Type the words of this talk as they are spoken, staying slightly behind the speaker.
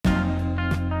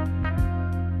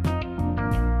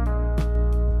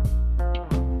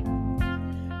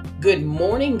Good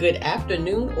morning, good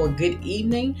afternoon, or good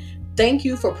evening. Thank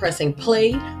you for pressing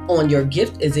play on Your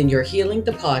Gift is in Your Healing,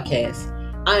 the podcast.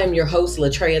 I am your host,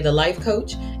 Latreia, the life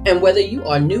coach, and whether you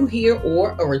are new here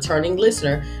or a returning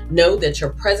listener, know that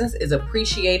your presence is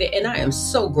appreciated, and I am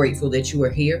so grateful that you are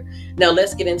here. Now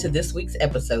let's get into this week's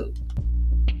episode.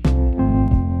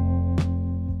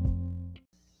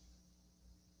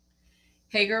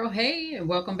 Hey girl, hey, and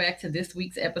welcome back to this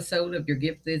week's episode of Your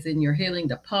Gift is in Your Healing,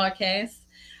 the podcast.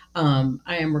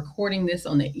 I am recording this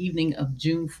on the evening of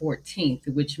June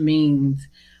 14th, which means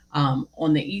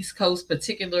on the East Coast,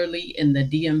 particularly in the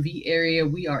DMV area,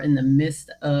 we are in the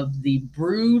midst of the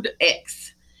Brood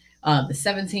X, the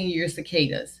 17-year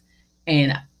cicadas.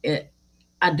 And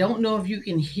I don't know if you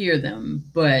can hear them,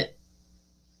 but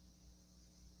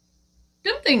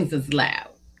them things is loud.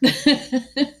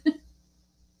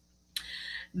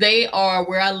 They are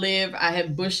where I live. I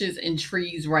have bushes and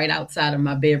trees right outside of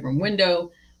my bedroom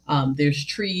window. There's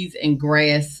trees and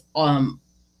grass all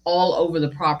over the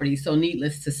property. So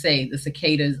needless to say, the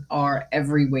cicadas are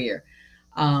everywhere.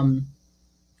 I'm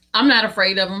not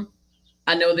afraid of them.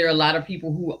 I know there are a lot of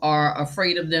people who are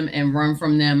afraid of them and run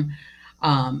from them.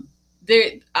 I'm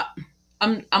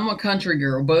a country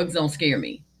girl. Bugs don't scare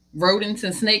me. Rodents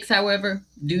and snakes, however,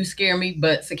 do scare me.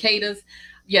 But cicadas,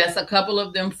 yes, a couple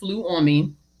of them flew on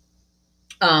me.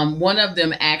 One of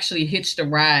them actually hitched a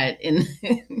ride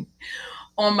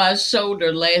on my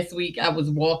shoulder last week. I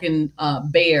was walking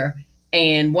Bear,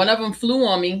 and one of them flew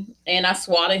on me, and I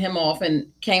swatted him off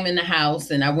and came in the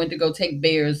house, and I went to go take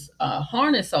Bear's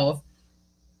harness off,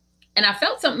 and I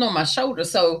felt something on my shoulder,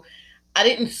 so I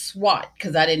didn't swat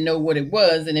because I didn't know what it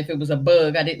was, and if it was a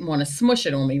bug, I didn't want to smush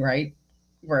it on me, right?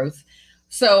 Gross.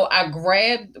 So I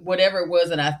grabbed whatever it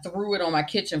was, and I threw it on my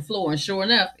kitchen floor, and sure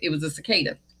enough, it was a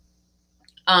cicada.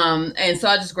 And so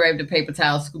I just grabbed a paper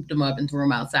towel, scooped them up, and threw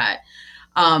them outside.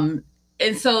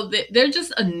 And so they're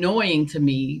just annoying to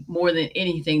me more than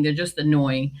anything. They're just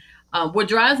annoying. What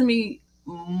drives me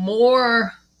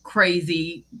more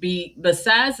crazy,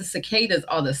 besides the cicadas,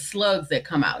 are the slugs that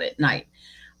come out at night.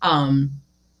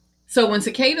 So when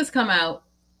cicadas come out,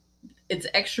 it's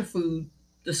extra food.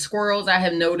 The squirrels, I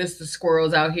have noticed the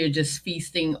squirrels out here just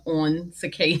feasting on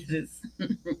cicadas.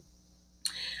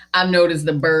 I've noticed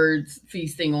the birds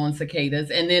feasting on cicadas.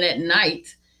 And then at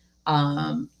night,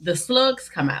 the slugs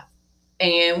come out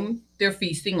and they're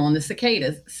feasting on the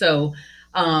cicadas. So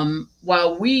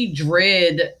while we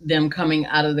dread them coming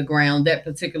out of the ground, that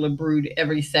particular brood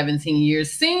every 17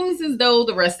 years seems as though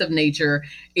the rest of nature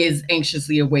is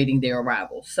anxiously awaiting their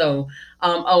arrival. So,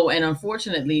 and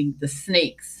unfortunately, the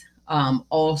snakes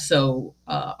also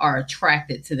are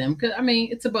attracted to them because, I mean,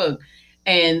 it's a bug.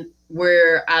 And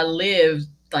where I live,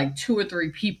 like 2 or 3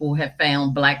 people have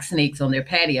found black snakes on their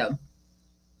patio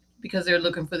because they're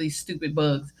looking for these stupid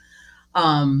bugs.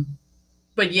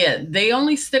 But yeah, they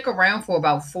only stick around for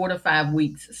about 4 to 5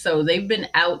 weeks. So they've been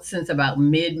out since about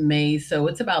mid-May. So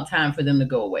it's about time for them to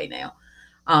go away now.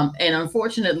 And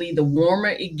unfortunately, the warmer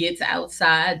it gets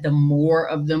outside, the more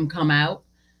of them come out.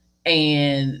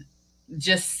 And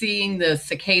just seeing the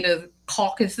cicada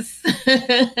caucuses,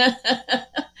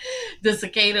 the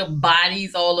cicada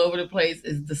bodies all over the place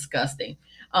is disgusting.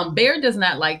 Bear does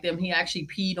not like them. He actually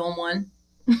peed on one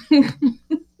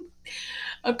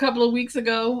a couple of weeks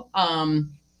ago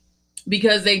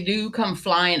because they do come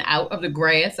flying out of the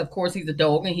grass. Of course, he's a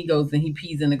dog and he goes and he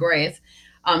pees in the grass.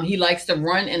 He likes to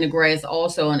run in the grass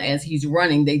also, and as he's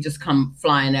running, they just come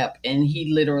flying up, and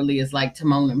he literally is like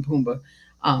Timon and Pumbaa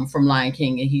from Lion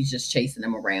King, and he's just chasing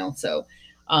them around. So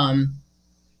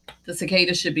the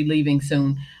cicadas should be leaving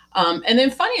soon. And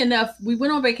then funny enough, we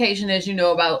went on vacation, as you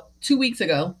know, about 2 weeks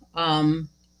ago, and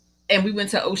we went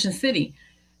to Ocean City.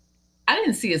 I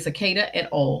didn't see a cicada at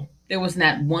all. There was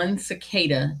not one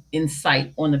cicada in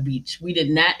sight on the beach. We did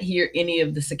not hear any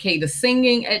of the cicadas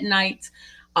singing at night.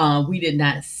 We did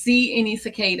not see any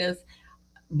cicadas.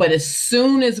 But as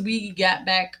soon as we got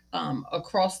back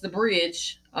across the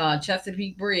bridge,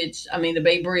 Chesapeake Bridge, the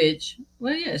Bay Bridge.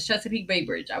 Well, yeah, it's Chesapeake Bay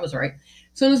Bridge. I was right.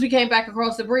 As soon as we came back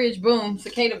across the bridge, boom,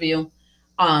 cicada view.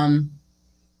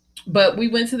 But we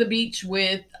went to the beach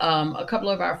with a couple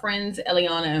of our friends,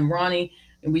 Eliana and Ronnie,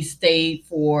 and we stayed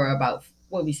for about,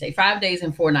 5 days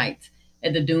and 4 nights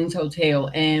at the Dunes Hotel,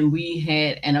 and we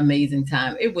had an amazing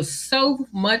time. It was so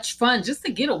much fun just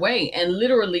to get away and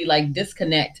literally like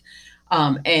disconnect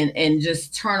and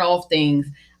just turn off things.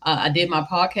 I did my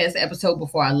podcast episode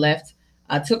before I left.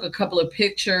 I took a couple of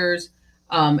pictures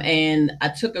and I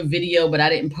took a video, but I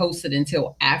didn't post it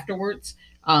until afterwards.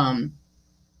 And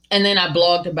then I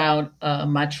blogged about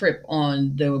my trip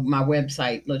on my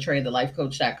website,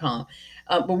 LatreiaTheLifeCoach.com.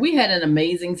 But we had an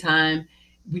amazing time.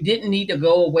 We didn't need to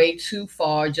go away too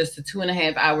far, just a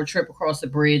 2.5 hour trip across the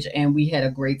bridge, and we had a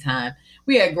great time.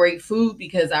 We had great food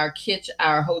because our kitchen,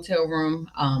 our hotel room,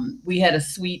 we had a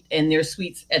suite, and their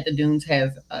suites at the dunes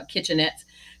have kitchenettes.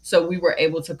 So we were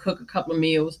able to cook a couple of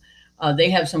meals.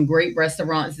 They have some great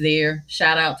restaurants there.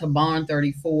 Shout out to Barn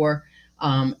 34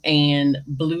 and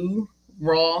Blue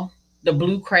Raw, the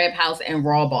Blue Crab House and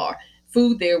Raw Bar.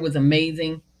 Food there was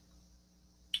amazing.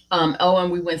 Oh,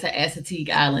 and we went to Assateague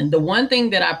Island. The one thing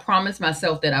that I promised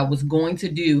myself that I was going to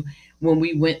do when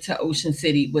we went to Ocean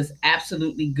City was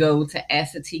absolutely go to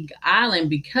Assateague Island,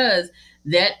 because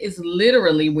that is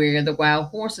literally where the wild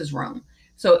horses roam.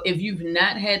 So if you've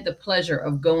not had the pleasure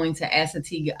of going to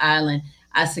Assateague Island,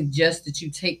 I suggest that you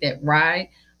take that ride.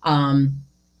 Um,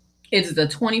 it is a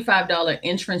 $25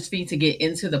 entrance fee to get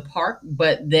into the park,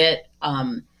 but that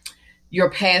your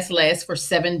pass lasts for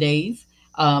 7 days.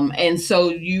 And so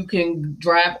you can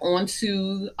drive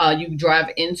onto, you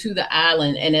drive into the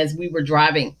island. And as we were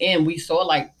driving in, we saw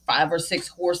like 5 or 6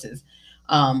 horses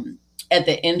at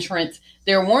the entrance.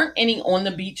 There weren't any on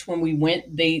the beach when we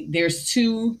went. There's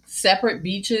two separate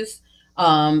beaches,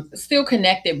 still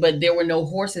connected, but there were no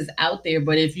horses out there.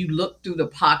 But if you look through the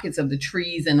pockets of the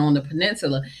trees and on the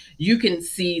peninsula, you can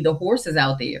see the horses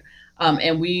out there.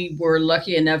 And we were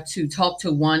lucky enough to talk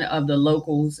to one of the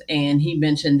locals, and he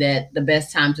mentioned that the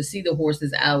best time to see the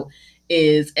horses out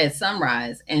is at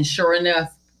sunrise. And sure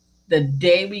enough, the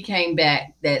day we came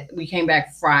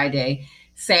back Friday,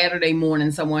 Saturday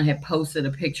morning, someone had posted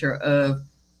a picture of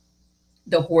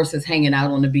the horses hanging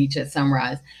out on the beach at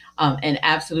sunrise, and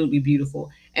absolutely beautiful.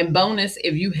 And bonus,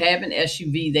 if you have an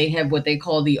SUV, they have what they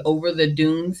call the over the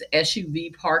dunes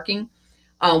SUV parking,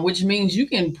 which means you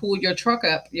can pull your truck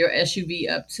up, your SUV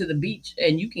up to the beach,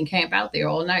 and you can camp out there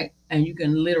all night, and you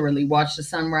can literally watch the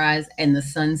sunrise and the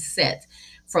sunset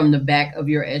from the back of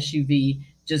your SUV,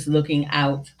 just looking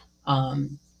out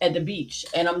at the beach.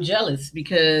 And I'm jealous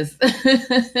because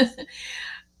can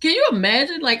you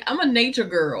imagine? Like, I'm a nature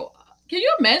girl. Can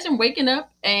you imagine waking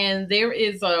up and there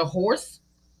is a horse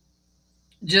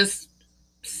just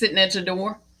sitting at your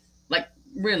door? Like,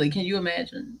 really, can you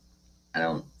imagine? I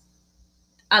don't.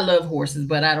 I love horses,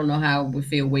 but I don't know how it would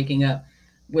feel waking up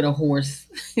with a horse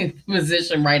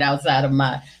positioned right outside of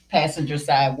my passenger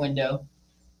side window.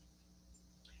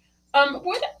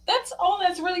 What that's all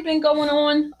that's really been going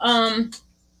on.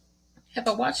 Have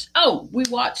I watched? Oh, we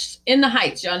watched In the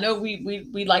Heights. Y'all know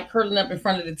we like curling up in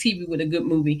front of the TV with a good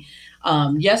movie.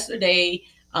 Yesterday,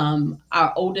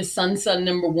 our oldest son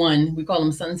number one, we call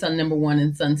him son number one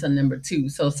and son number two.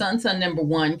 So son number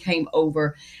one came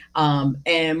over,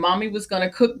 and mommy was gonna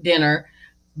cook dinner,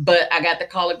 but I got the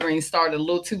collard greens started a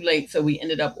little too late, so we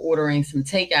ended up ordering some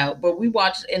takeout. But we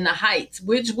watched In the Heights,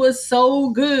 which was so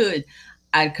good.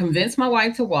 I convinced my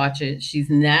wife to watch it. She's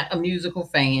not a musical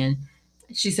fan.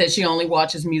 She said she only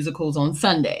watches musicals on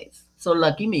Sundays. So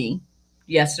lucky me.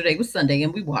 Yesterday was Sunday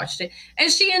and we watched it,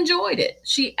 and she enjoyed it.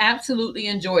 She absolutely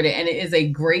enjoyed it, and it is a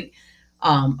great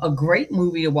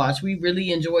movie to watch. We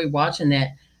really enjoyed watching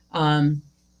that. Um,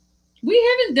 we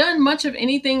haven't done much of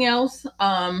anything else,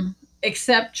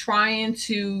 except trying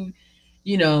to,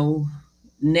 you know,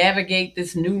 navigate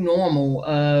this new normal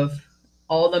of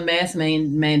all the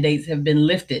mandates have been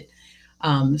lifted.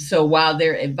 So while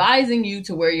they're advising you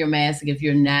to wear your mask if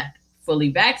you're not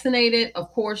fully vaccinated,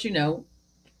 of course,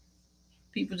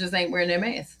 people just ain't wearing their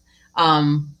masks.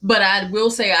 But I will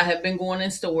say I have been going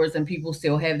in stores and people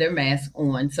still have their masks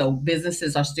on. So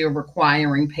businesses are still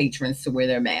requiring patrons to wear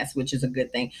their masks, which is a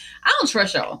good thing. I don't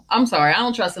trust y'all. I'm sorry. I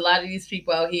don't trust a lot of these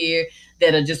people out here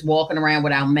that are just walking around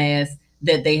without masks,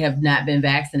 that they have not been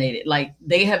vaccinated. Like,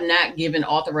 they have not given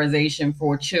authorization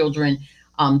for children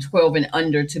 12 and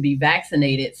under to be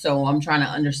vaccinated. So I'm trying to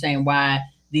understand why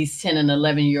these 10 and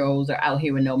 11-year olds are out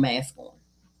here with no mask on.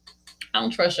 I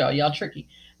don't trust y'all. Y'all tricky.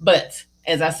 But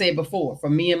as I said before, for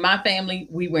me and my family,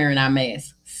 we wearing our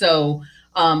masks. So,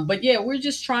 but yeah, we're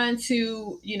just trying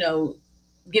to,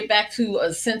 get back to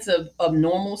a sense of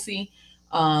normalcy.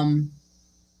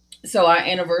 So our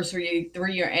anniversary,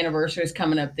 3-year anniversary is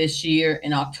coming up this year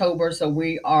in October. So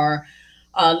we are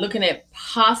looking at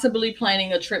possibly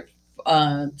planning a trip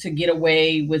to get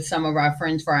away with some of our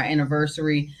friends for our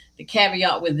anniversary. The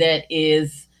caveat with that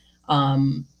is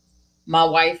my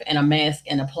wife and a mask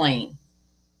and a plane.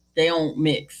 They don't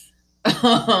mix.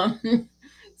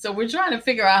 So we're trying to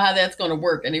figure out how that's going to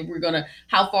work, and if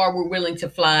how far we're willing to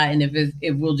fly, and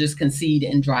if we'll just concede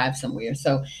and drive somewhere.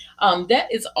 So that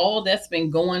is all that's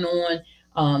been going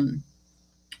on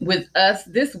with us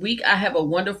this week. I have a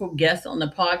wonderful guest on the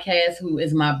podcast who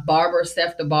is my barber,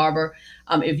 Steff the barber.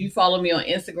 If you follow me on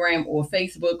Instagram or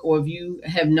Facebook, or if you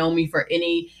have known me for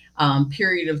any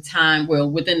period of time, well,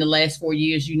 within the last 4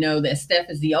 years, you know that Steff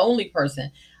is the only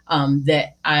person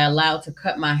that I allow to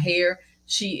cut my hair.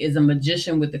 She is a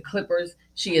magician with the clippers.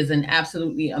 She is an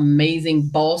absolutely amazing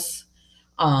boss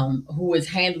who is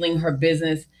handling her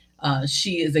business.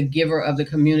 She is a giver of the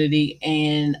community,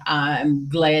 and I'm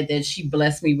glad that she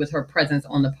blessed me with her presence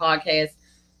on the podcast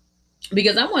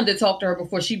because I wanted to talk to her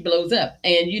before she blows up.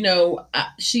 And,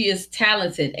 she is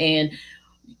talented. And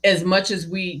as much as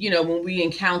we, when we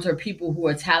encounter people who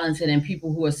are talented and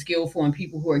people who are skillful and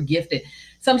people who are gifted,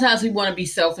 sometimes we want to be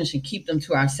selfish and keep them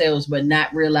to ourselves, but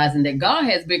not realizing that God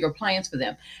has bigger plans for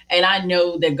them. And I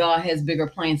know that God has bigger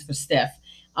plans for Steff.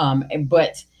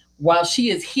 But while she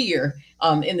is here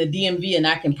in the DMV and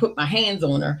I can put my hands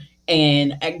on her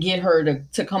and get her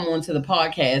to come onto the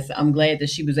podcast, I'm glad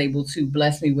that she was able to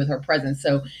bless me with her presence.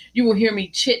 So you will hear me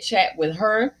chit chat with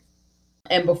her.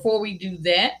 And before we do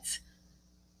that,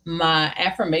 my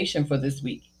affirmation for this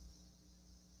week.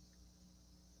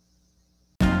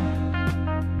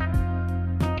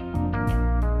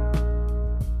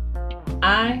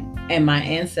 I am my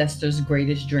ancestors'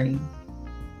 greatest dream.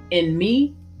 In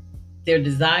me, their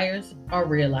desires are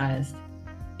realized.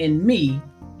 In me,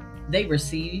 they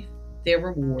receive their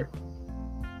reward.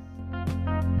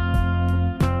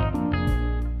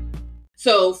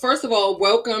 So first of all,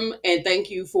 welcome and thank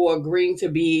you for agreeing to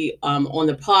be on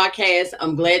the podcast.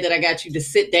 I'm glad that I got you to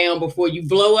sit down before you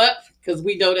blow up because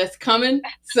we know that's coming.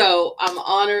 So I'm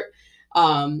honored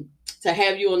to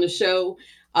have you on the show.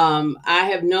 I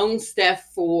have known Steff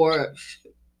for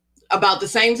about the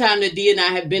same time that Dee and I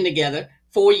have been together,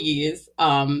 4 years.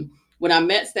 When I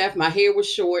met Steff, my hair was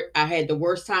short. I had the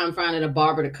worst time finding a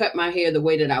barber to cut my hair the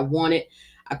way that I wanted.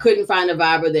 I couldn't find a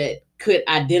barber that could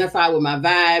identify with my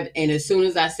vibe. And as soon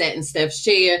as I sat in Steff's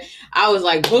chair, I was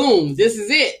like, boom, this is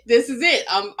it. This is it.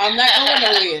 I'm not going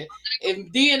nowhere.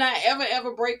 If Dee and I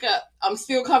ever break up, I'm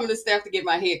still coming to Steff to get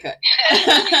my hair cut.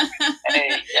 Hey,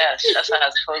 yes, that's how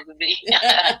it's supposed to be.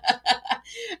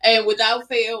 And without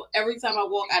fail, every time I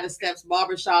walk out of Steff's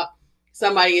barbershop,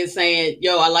 somebody is saying,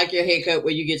 yo, I like your haircut,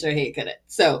 where you get your haircut at.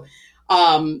 So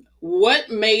what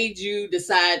made you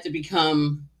decide to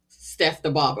become Steff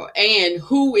the Barber? And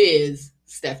who is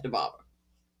Steff the Barber?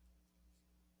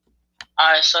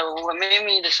 All right, so what made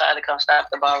me decide to become Steff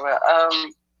the Barber?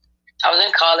 I was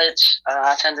in college.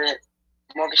 I attended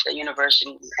Morgan State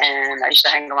University, and I used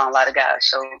to hang around a lot of guys.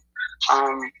 So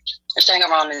I used to hang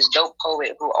around this dope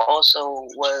poet who also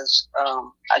was,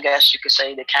 I guess you could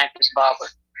say, the campus barber.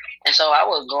 And so I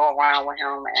would go around with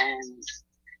him and,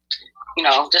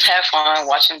 just have fun,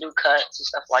 watch him do cuts and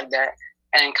stuff like that.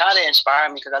 And it kind of inspired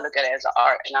me because I look at it as an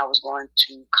art, and I was going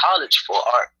to college for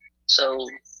art. So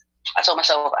I told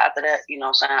myself after that,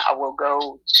 I will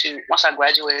go to, once I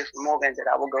graduated from Morgan, that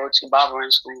I will go to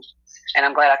barbering school. And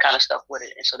I'm glad I kind of stuck with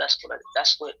it. And so that's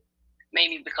what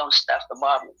made me become Steff the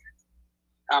Barber.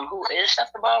 Who is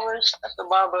Steff the Barber? Steff the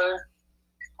Barber,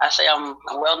 I say I'm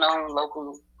a well-known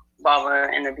local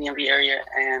barber in the DMV area,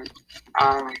 and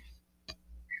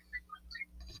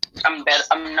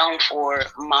I'm known for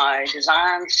my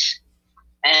designs,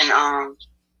 and I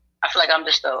feel like I'm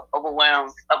just a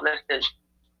overwhelmed, uplifted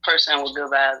person with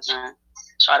good vibes, and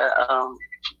try to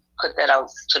put that out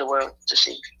to the world to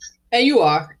see. And you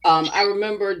are. I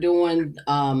remember during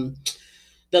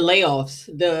the layoffs,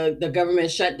 the government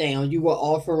shutdown, you were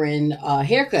offering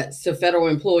haircuts to federal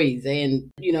employees. And,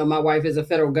 my wife is a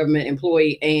federal government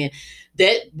employee, and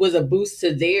that was a boost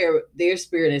to their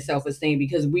spirit and self-esteem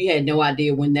because we had no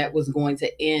idea when that was going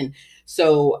to end.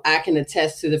 So I can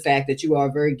attest to the fact that you are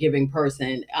a very giving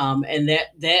person. And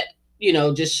that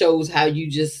just shows how you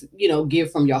just,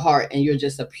 give from your heart, and you're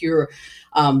just a pure,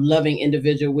 loving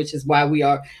individual, which is why we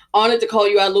are honored to call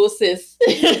you our little sis,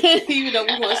 even though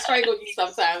we want to strangle you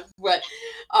sometimes. But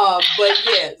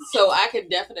yeah, so I can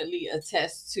definitely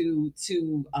attest to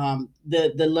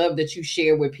the love that you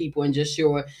share with people, and just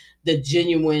the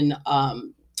genuine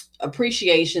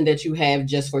appreciation that you have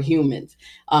just for humans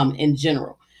in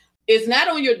general. It's not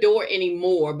on your door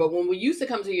anymore, but when we used to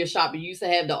come to your shop, you used to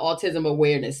have the autism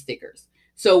awareness stickers.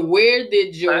 So where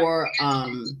did your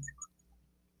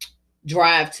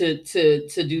drive to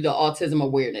do the autism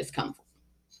awareness come from?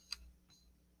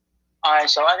 All right,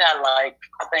 so I got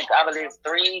I believe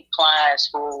 3 clients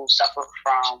who suffer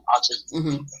from autism.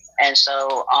 Mm-hmm. And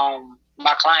so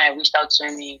my client reached out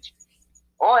to me,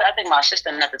 or I think my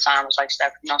assistant at the time was like,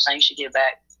 Steff, you should get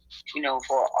back,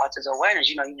 for autism awareness.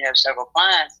 You have several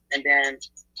clients. And then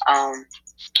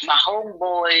my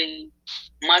homeboy,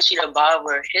 Munchie the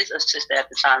Barber, his assistant at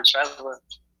the time, Trevor,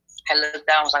 had looked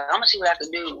down and was like, I'm going to see what I can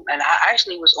do. And I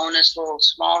actually was on this little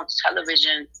small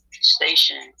television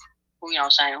station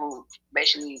who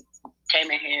basically came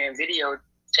in here and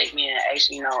videotaped me and asked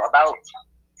me, about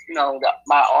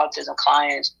my autism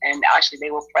clients, and actually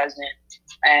they were present,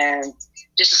 and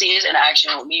just to see his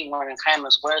interaction with me when the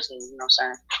cameras was,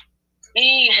 saying.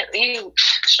 He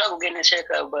struggled getting his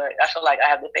haircut, but I feel like I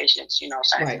have the patience,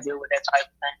 Right. to deal with that type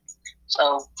of thing.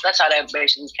 So that's how that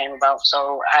basically came about.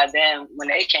 So when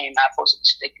they came, I posted the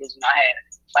stickers, I had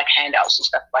like handouts and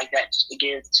stuff like that just to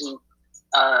give to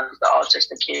the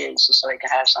autistic kids so they can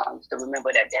have something to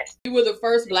remember that day. You were the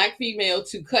first Black female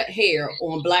to cut hair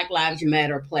on Black Lives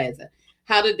Matter Plaza.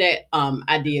 How did that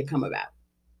idea come about?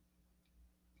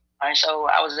 All right, so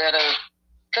I was at a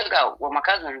cookout with my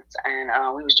cousins,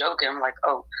 and we was joking. I'm like,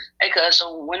 "Oh, hey, cuz,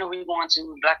 so when are we going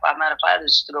to Black Lives Matter Plaza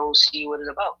to go see what it's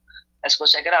about? Let's go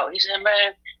check it out." He said,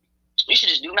 "Man, you should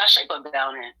just do not shape up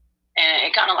down there." And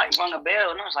it kind of like rung a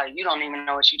bell, and I was like, "You don't even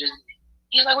know what you just did."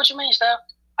 He's like, "What you mean, Steff?"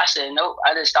 I said, "Nope."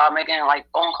 I just started making like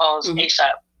phone calls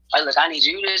ASAP. Like, "Look, I need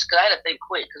you this," because I had to think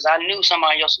quick because I knew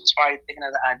somebody else was probably thinking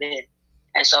of the idea.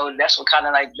 And so that's what kind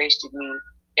of like basically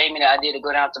gave me the idea to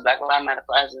go down to Black Lives Matter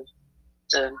Plaza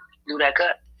to do that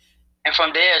cut. And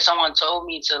from there, someone told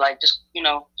me to like just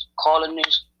call the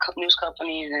news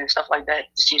companies and stuff like that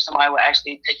to see if somebody would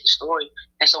actually take the story.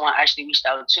 And someone actually reached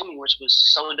out to me, which was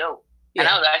so dope. Yeah. And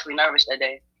I was actually nervous that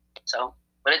day. So,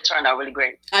 but it turned out really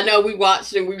great. I know we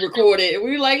watched and we recorded and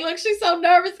we were like, "Look, she's so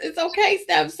nervous. It's okay,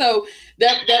 Steff." So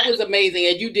that was amazing,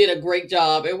 and you did a great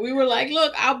job. And we were like,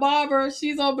 "Look, our barber,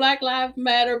 she's on Black Lives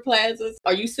Matter Plaza."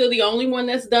 Are you still the only one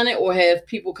that's done it, or have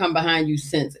people come behind you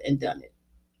since and done it?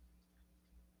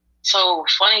 So,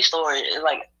 funny story is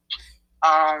like,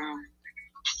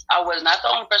 I was not the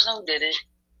only person who did it.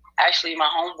 Actually, my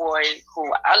homeboy,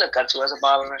 who I look up to as a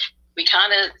barber, we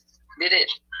kind of did it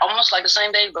almost like the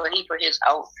same day, but he put his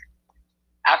out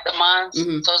after mine.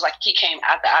 Mm-hmm. So it's like he came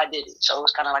after I did it. So it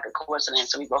was kind of like a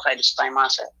coincidence. So we both had the same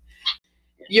mindset.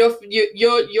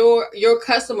 Your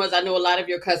customers, I know a lot of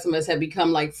your customers have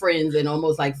become like friends and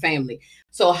almost like family.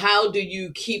 So how do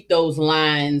you keep those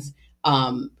lines?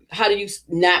 How do you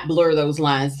not blur those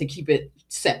lines to keep it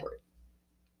separate?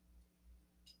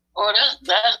 Well,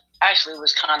 that actually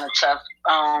was kind of tough.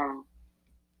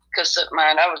 Cause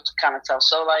man, that was kind of tough.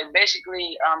 So like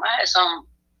basically, I had some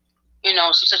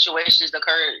situations that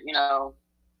occurred.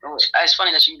 It's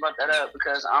funny that you brought that up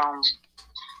because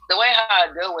the way how I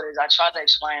deal with it is I try to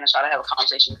explain and try to have a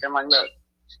conversation with them. Like, look,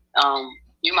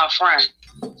 you're my friend.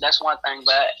 That's one thing,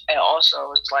 but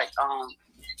also it's like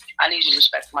I need you to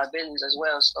respect my business as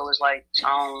well. So it's like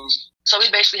so we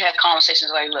basically had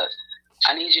conversations like, look,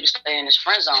 I need you to stay in this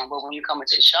friend zone, but when you come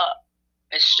into the shop,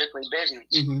 it's strictly business.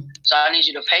 Mm-hmm. So I need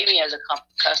you to pay me as a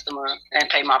customer and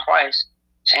pay my price.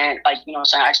 And like, what I'm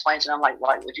saying, I explained to them like,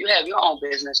 if you have your own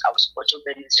business, I would support your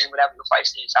business, and whatever the price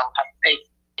is, I would have to pay,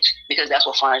 because that's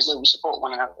what friends do. We support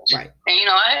one another. Right. And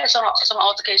I had some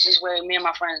altercations where me and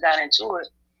my friends got into it,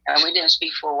 and we didn't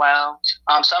speak for a while.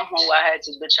 Some who I had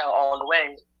to bitch out all the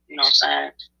way. You know what I'm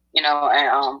saying?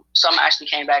 And some actually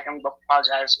came back and we both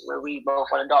apologized. Where we both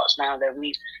are adults now that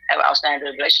we have an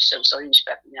outstanding relationship, so he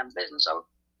respected me in business. So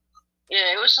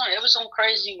yeah, it was some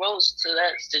crazy roads to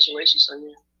that situation. So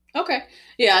yeah. Okay.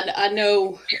 Yeah, I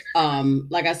know,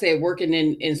 like I said, working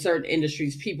in certain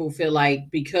industries, people feel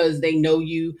like because they know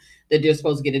you, that they're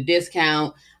supposed to get a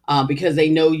discount, because they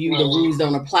know you, the rules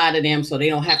don't apply to them, so they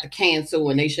don't have to cancel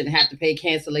and they shouldn't have to pay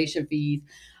cancellation fees,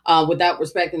 without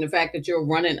respecting the fact that you're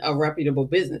running a reputable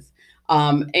business.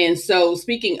 And so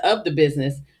speaking of the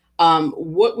business,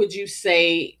 what would you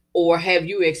say, or have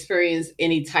you experienced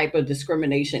any type of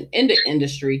discrimination in the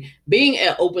industry being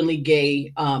an openly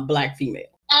gay Black female?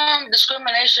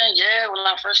 Discrimination, yeah, when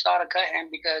I first started cutting,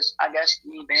 because I guess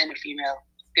me being a female,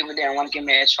 people didn't want to give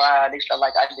me a try. They felt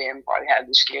like I didn't probably have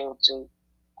the skill to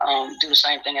do the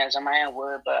same thing as a man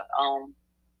would. But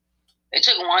it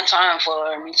took one time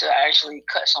for me to actually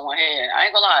cut someone's hair. I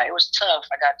ain't gonna lie, it was tough.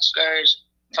 I got discouraged.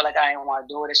 I felt like I didn't want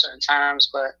to do it at certain times,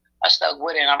 but I stuck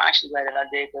with it, and I'm actually glad that I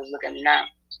did, because look at me now.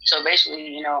 So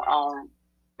basically,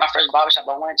 my first barbershop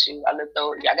I went to, I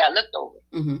got looked over.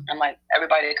 Mm-hmm. And like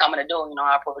everybody that come in the door,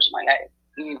 I approached them like, "Hey,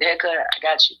 you need a haircut? I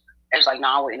got you." It was like, "No,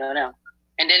 I'm waiting on them."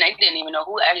 And then they didn't even know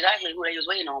who they was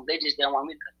waiting on. They just didn't want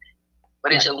me to cut it.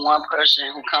 But It took one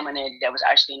person who come in there that was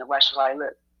actually in the rush, was like,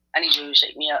 "Look, I need you to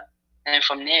shake me up." And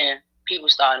from there, people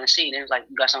started to see it. It was like,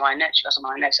 "You got somebody next, you got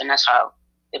somebody next." And that's how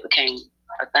it became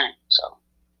a thing. So.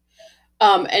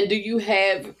 And do you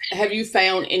have you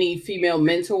found any female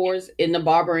mentors in the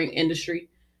barbering industry?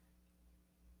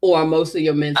 Or are most of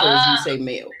your mentors, you say,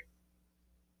 male?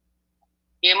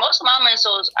 Yeah, most of my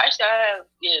mentors,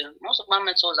 most of my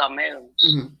mentors are males.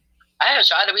 Mm-hmm. I have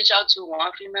tried to reach out to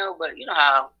one female, but you know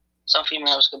how some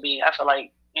females could be. I feel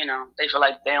like they feel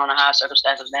like they're on a high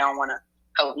circumstances. They don't want to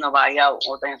help nobody out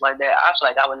or things like that. I feel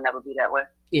like I would never be that way.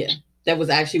 Yeah, that was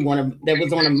actually that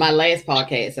was one of my last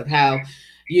podcasts of how,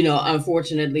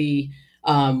 unfortunately,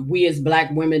 we as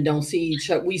Black women don't see each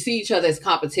other. We see each other as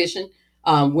competition.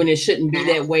 When it shouldn't be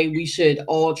that way. We should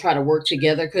all try to work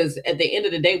together, because at the end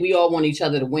of the day, we all want each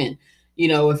other to win.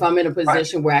 If I'm in a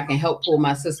position where I can help pull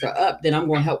my sister up, then I'm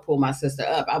going to help pull my sister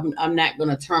up. I'm not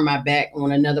going to turn my back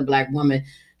on another Black woman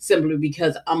simply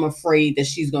because I'm afraid that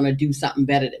she's going to do something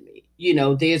better than me.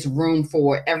 There's room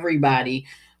for everybody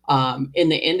in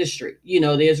the industry.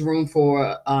 There's room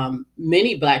for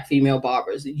many Black female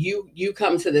barbers. You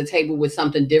come to the table with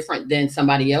something different than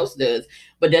somebody else does,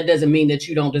 but that doesn't mean that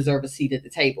you don't deserve a seat at the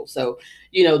table. So,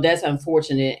 that's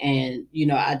unfortunate. And,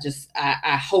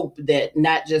 I hope that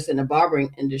not just in the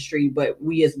barbering industry, but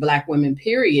we as Black women,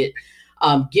 period,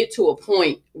 get to a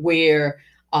point where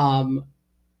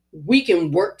we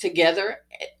can work together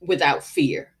without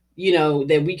fear.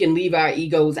 That we can leave our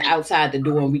egos outside the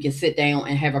door and we can sit down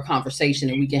and have a conversation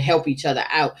and we can help each other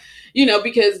out,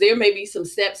 because there may be some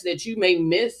steps that you may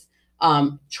miss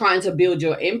trying to build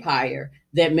your empire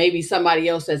that maybe somebody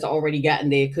else that's already gotten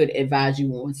there could advise you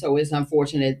on. So it's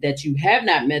unfortunate that you have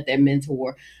not met that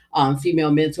mentor,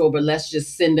 female mentor, but let's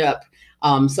just send up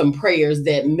some prayers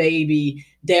that maybe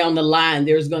down the line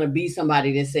there's going to be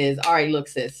somebody that says, all right, look,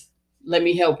 sis, let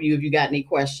me help you if you got any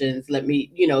questions. Let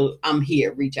me, I'm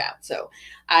here, reach out. So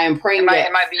I am praying that.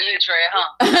 It might be you, Trey,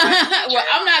 huh? Well,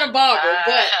 I'm not a barber,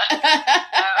 but. You ain't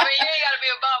got to be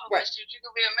a barber, right. But you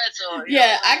can be a mentor.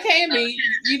 Yeah, I can be,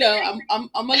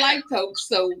 I'm a life coach.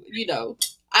 So,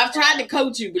 I've tried to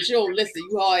coach you, but you don't listen.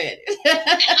 You hard at it.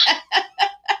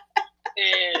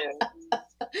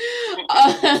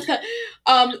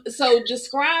 Yeah. So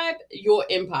describe your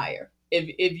empire.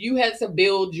 If you had to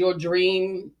build your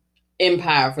dream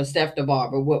empire for Steff the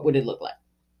barber, what would it look like?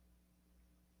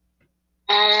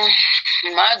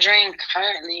 My dream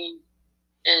currently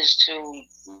is to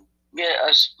get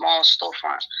a small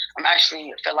storefront. I'm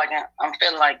feeling like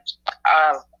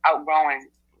I'm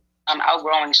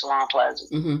outgrowing Salon Plaza,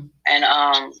 and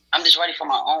I'm just ready for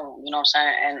my own. You know what I'm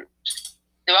saying? And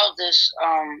throughout this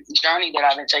journey that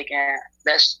I've been taking,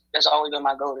 that's always been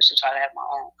my goal, is to try to have my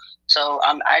own. So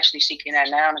I'm actually seeking that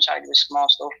now to try to get a small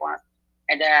storefront.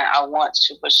 And then I want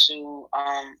to pursue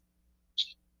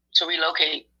to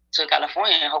relocate to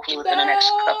California, hopefully within the next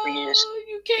couple of years.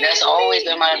 That's always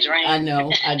been my dream. I know.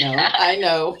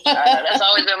 That's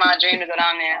always been my dream, to go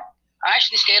down there. I'm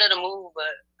actually scared of the move, but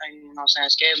you know what I'm saying,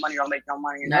 scared money don't make no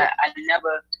money. And I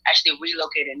never actually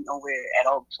relocated nowhere at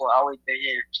all before. I've always been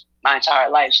here my entire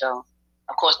life. So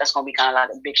of course that's gonna be kind of like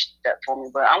a big step for me,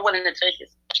 but I'm willing to take it.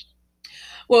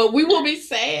 Well, we will be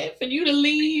sad for you to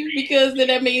leave, because then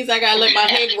that means I gotta let my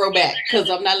hair grow back, because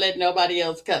I'm not letting nobody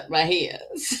else cut my hair.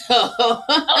 So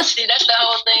see, that's the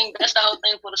whole thing. That's the whole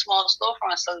thing for the small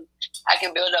storefront. So I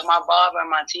can build up my barber and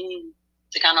my team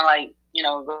to kind of like,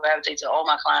 gravitate to all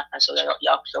my clients, so that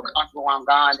y'all feel comfortable while I'm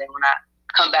gone. Then when I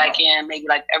come back in, maybe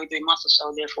like every 3 months or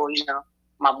so, therefore,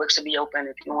 my books will be open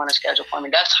if you want to schedule for me.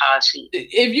 That's how I see it.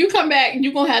 If you come back,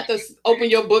 you're going to have to open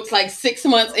your books like 6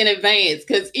 months in advance,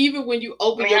 because even when you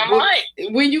open your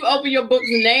books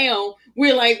now,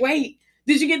 we're like, wait,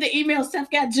 did you get the email? Steff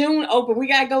got June open. We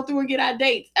got to go through and get our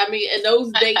dates. I mean, and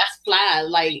those dates fly.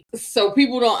 Like, so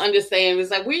people don't understand. It's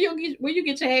like, where you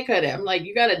get your hair cut at? I'm like,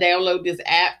 you got to download this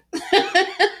app.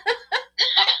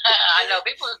 I know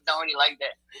people don't really like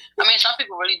that. I mean, some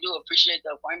people really do appreciate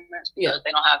the appointments because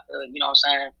they don't have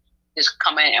to, just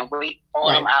come in and wait all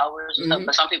them hours and stuff.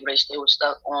 But some people, they still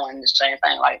stuck on the same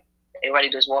thing. Like, they ready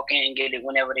to just walk in and get it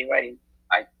whenever they ready.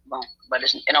 Like, boom. But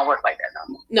it don't work like that no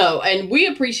more. No, and we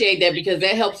appreciate that, because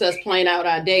that helps us plan out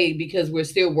our day, because we're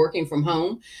still working from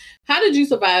home. How did you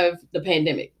survive the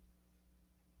pandemic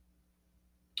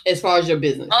as far as your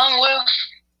business? Well,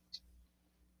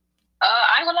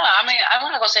 I ain't gonna lie. I mean,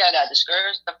 I'm not gonna say I got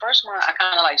discouraged. The first one, I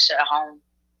kind of like sat at home,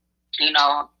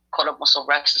 caught up on some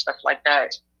rest and stuff like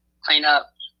that, clean up.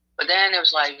 But then it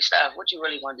was like, Steff, what you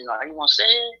really want to do? Are you want to say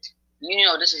it?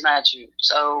 This is not you.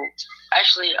 So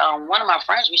actually, one of my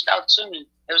friends reached out to me.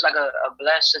 It was like a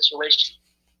blessed situation.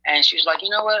 And she was like, you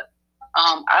know what?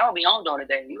 I don't be home during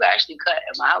the day. You actually cut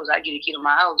at my house. I get a key to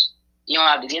my house. You don't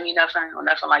have to give me nothing or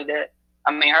nothing like that.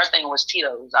 I mean, her thing was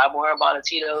Tito's. I bought her a bottle of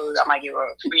Tito's. I might give her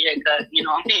a free haircut, you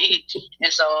know what I mean?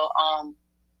 And so,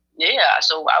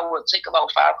 so I would take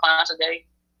about 5 clients a day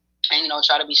and,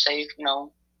 try to be safe,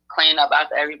 clean up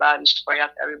after everybody, spray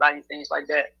after everybody, and things like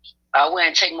that. I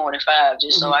wouldn't take more than 5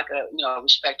 just so I could,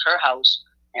 respect her house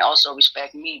and also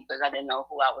respect me, because I didn't know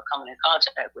who I was coming in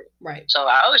contact with. Right. So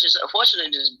I was just,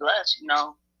 unfortunately, just blessed,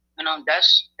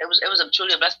 it was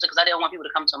truly a blessing because I didn't want people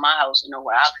to come to my house,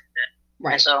 where I lived at.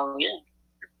 Right. And so yeah,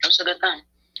 it was a good thing.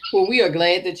 Well, we are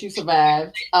glad that you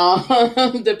survived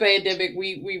the pandemic.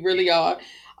 We really are.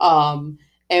 And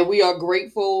we are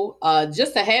grateful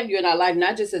just to have you in our life,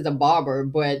 not just as a barber,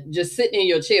 but just sitting in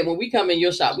your chair. When we come in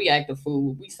your shop, we act a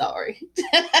fool. We sorry.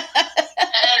 And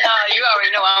you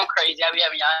already know I'm crazy. I be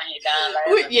having y'all hair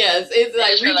down. Yes, it's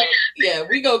like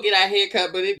we go get our hair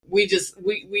cut, but we just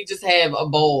have a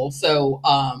bowl. So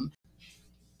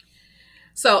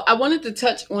I wanted to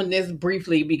touch on this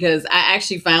briefly because I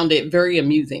actually found it very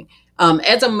amusing.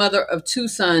 As a mother of two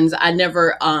sons, I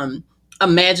never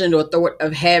imagined or thought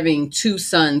of having two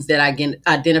sons that I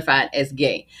identified as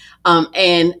gay.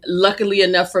 And luckily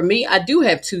enough for me, I do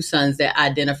have two sons that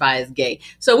identify as gay.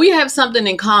 So we have something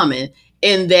in common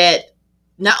in that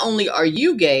not only are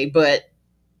you gay, but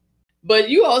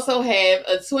you also have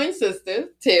a twin sister,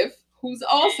 Tiff, who's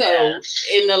also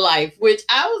in the life, which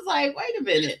I was like, wait a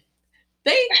minute.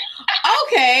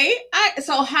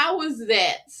 So how was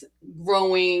that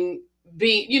growing,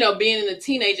 being a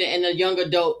teenager and a young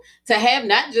adult, to have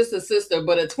not just a sister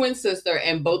but a twin sister,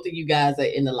 and both of you guys are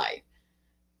in the life?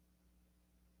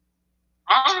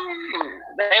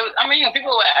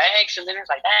 People would ask, and then it's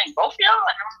like, dang, both y'all?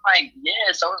 And I'm like,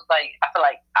 yeah. So it's like, I feel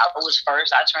like I was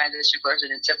first. I transitioned first,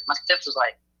 and then Tiff was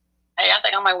like, hey, I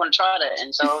think I might want to try that.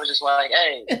 And so it was just like,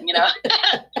 hey, and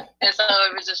so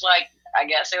it was just like, I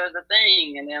guess it was the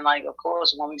thing. And then, like, of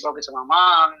course, when we broke it to my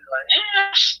mom,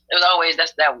 it was always,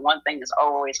 that's that one thing that's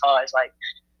always hard. It's like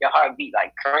your heart beat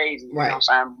like crazy, you know what I'm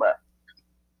saying? But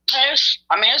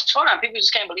it's fun. People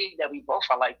just can't believe that we both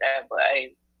are like that. But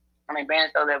hey, being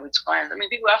though that we twins, I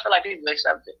feel like people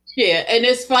accept it. Yeah, and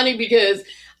it's funny because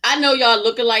I know y'all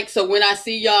look alike, so when I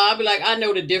see y'all, I'll be like, I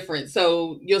know the difference.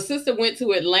 So your sister went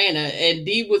to Atlanta, and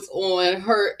Dee was on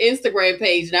her Instagram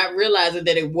page, not realizing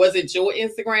that it wasn't your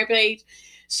Instagram page.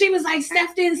 She was like,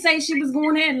 Steff didn't say she was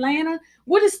going to Atlanta.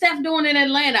 What is Steff doing in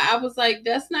Atlanta? I was like,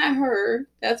 that's not her.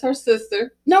 That's her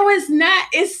sister. No, it's not.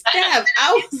 It's Steff.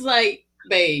 I was like,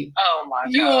 babe, oh my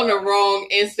God, you on the wrong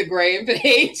Instagram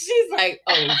page. She's like,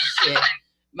 oh shit,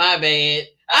 my bad.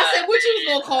 I said, what, you was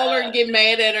gonna call her and get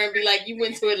mad at her and be like, you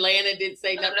went to Atlanta and didn't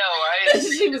say nothing? No, right?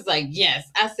 She was like, yes.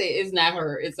 I said, it's not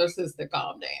her, it's her sister.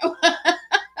 Calm down.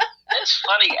 It's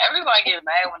funny. Everybody get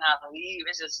mad when I leave.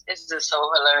 It's just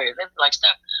so hilarious. It's like,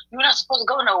 Steff, you're not supposed to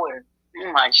go nowhere.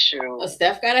 I'm like, shoot.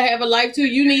 Steff gotta have a life too.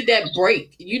 You need that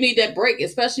break.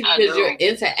 Especially because you're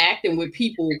interacting with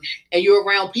people and you're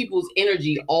around people's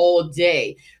energy all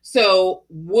day. So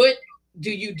what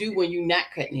do you do when you're not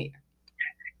cutting hair?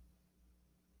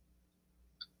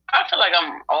 I feel like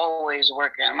I'm always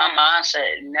working. My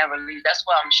mindset never leaves. That's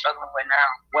what I'm struggling with now.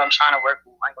 What I'm trying to work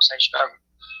on. I ain't gonna say struggle.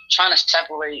 Trying to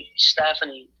separate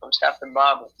Stephanie from Steff the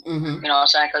barber. Mm-hmm. You know what I'm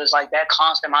saying? Because it's like that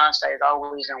constant mindset is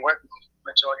always in work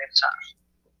majority of the time.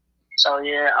 So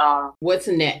yeah. What's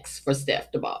next for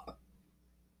Steff the barber?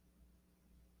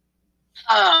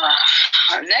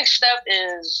 Next step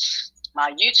is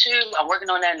my YouTube. I'm working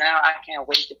on that now. I can't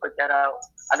wait to put that out.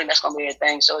 I think that's gonna be a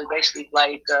thing. So it's basically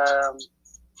like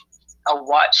a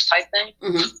watch type thing.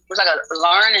 Mm-hmm. It's like a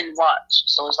learn and watch.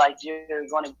 So it's like you're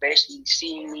going to basically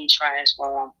see me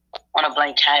transform on a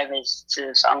blank canvas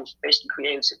to something basically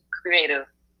creative,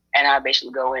 and I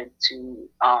basically go into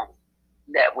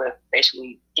that with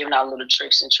basically giving out little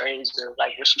tricks and trades of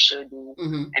like what you should do,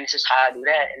 mm-hmm. and this is how I do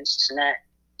that, and this and that.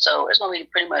 So it's gonna be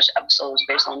pretty much episodes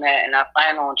based on that, and I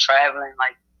plan on traveling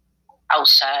like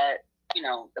outside,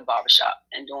 the barbershop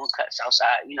and doing cuts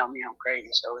outside. Me, I'm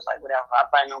crazy, so it's like whatever. I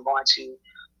plan on going to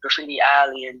Graffiti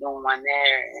Alley and doing one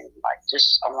there and like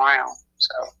just around.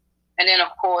 So, and then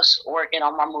of course working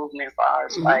on my movement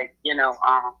files, mm-hmm. like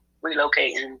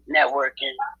relocating,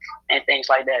 networking, and things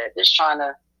like that. Just trying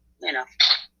to,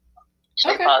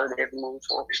 stay positive and move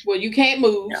forward. Well, you can't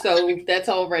move, so that's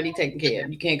already taken care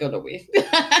of. You can't go nowhere.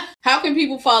 How can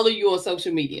people follow you on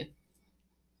social media?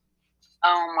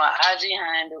 My IG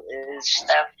handle is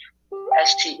Steff,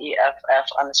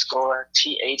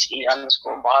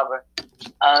 STEFF_THE_barber.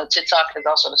 TikTok is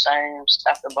also the same,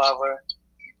 Steff the barber.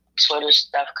 Twitter,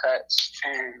 Steff Cuts,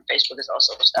 and Facebook is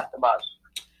also Steff the barber.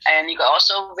 And you can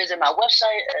also visit my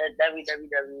website at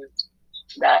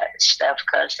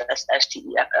www.steffcuts, that's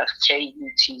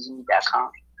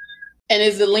STEFFKUTZ.com. And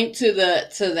is the link to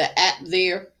the app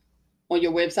there on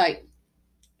your website?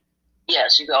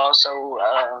 Yes, you can also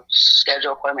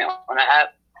schedule appointment on the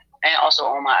app, and also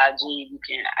on my IG, you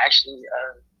can actually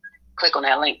click on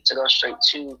that link to go straight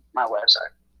to my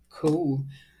website. Cool.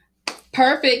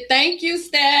 Perfect. Thank you,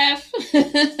 Steff.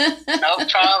 No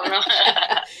problem.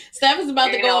 Steff is about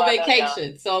to You go know on I love y'all.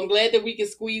 vacation, so I'm glad that we can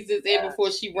squeeze this in before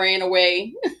Yes. she ran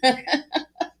away.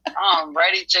 I'm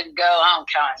ready to go. I'm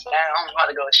counting down. I'm about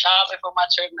to go shopping for my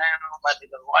trip now. I'm about to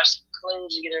go wash some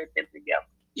clothes and get everything together.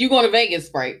 You going to Vegas,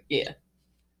 right? Yeah.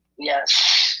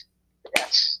 Yes.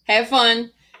 Yes. Have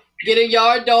fun. Get a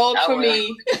yard dog I for will.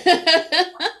 me.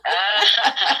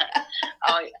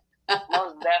 Oh,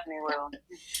 most definitely will.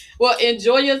 Well,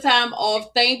 enjoy your time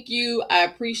off. Thank you. I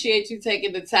appreciate you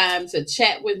taking the time to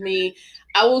chat with me.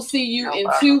 I will see you No in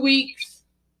problem. 2 weeks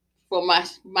for my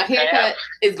Okay. haircut.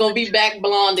 It's gonna be back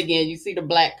blonde again. You see the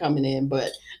black coming in,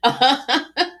 but I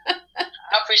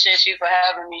appreciate you for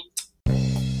having me.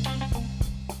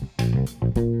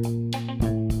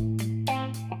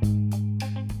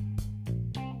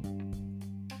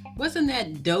 wasn't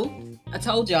that dope? I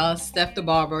told y'all, Steff the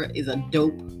barber is a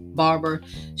dope barber.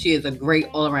 She is a great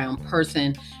all-around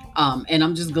person. And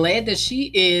I'm just glad that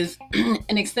she is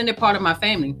an extended part of my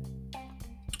family.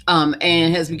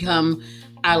 And has become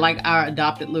our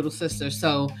adopted little sister.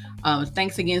 So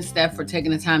thanks again, Steff, for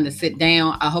taking the time to sit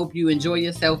down. I hope you enjoy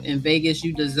yourself in Vegas.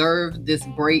 You deserve this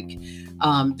break.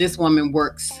 This woman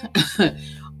works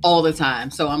all the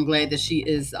time. So I'm glad that she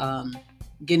is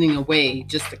getting away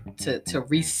just to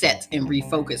reset and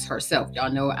refocus herself.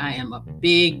 Y'all know I am a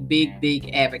big, big,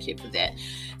 big advocate for that.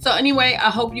 So anyway,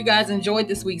 I hope you guys enjoyed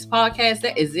this week's podcast.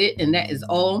 That is it, and that is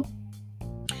all.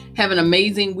 Have an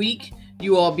amazing week.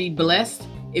 You all be blessed.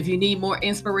 If you need more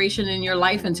inspiration in your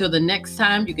life, until the next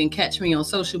time, you can catch me on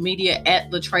social media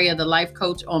at Latreia the Life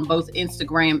Coach on both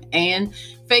Instagram and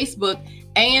Facebook.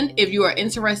 And if you are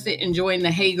interested in joining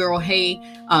the Hey Girl Hey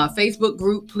Facebook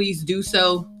group, please do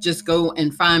so. Just go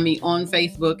and find me on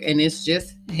Facebook, and it's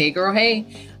just Hey Girl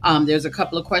Hey. There's a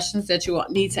couple of questions that you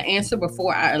need to answer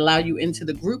before I allow you into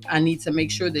the group. I need to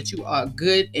make sure that you are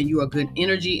good and you are good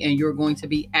energy and you're going to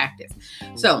be active.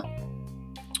 So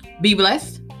be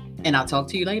blessed, and I'll talk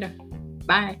to you later.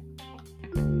 Bye.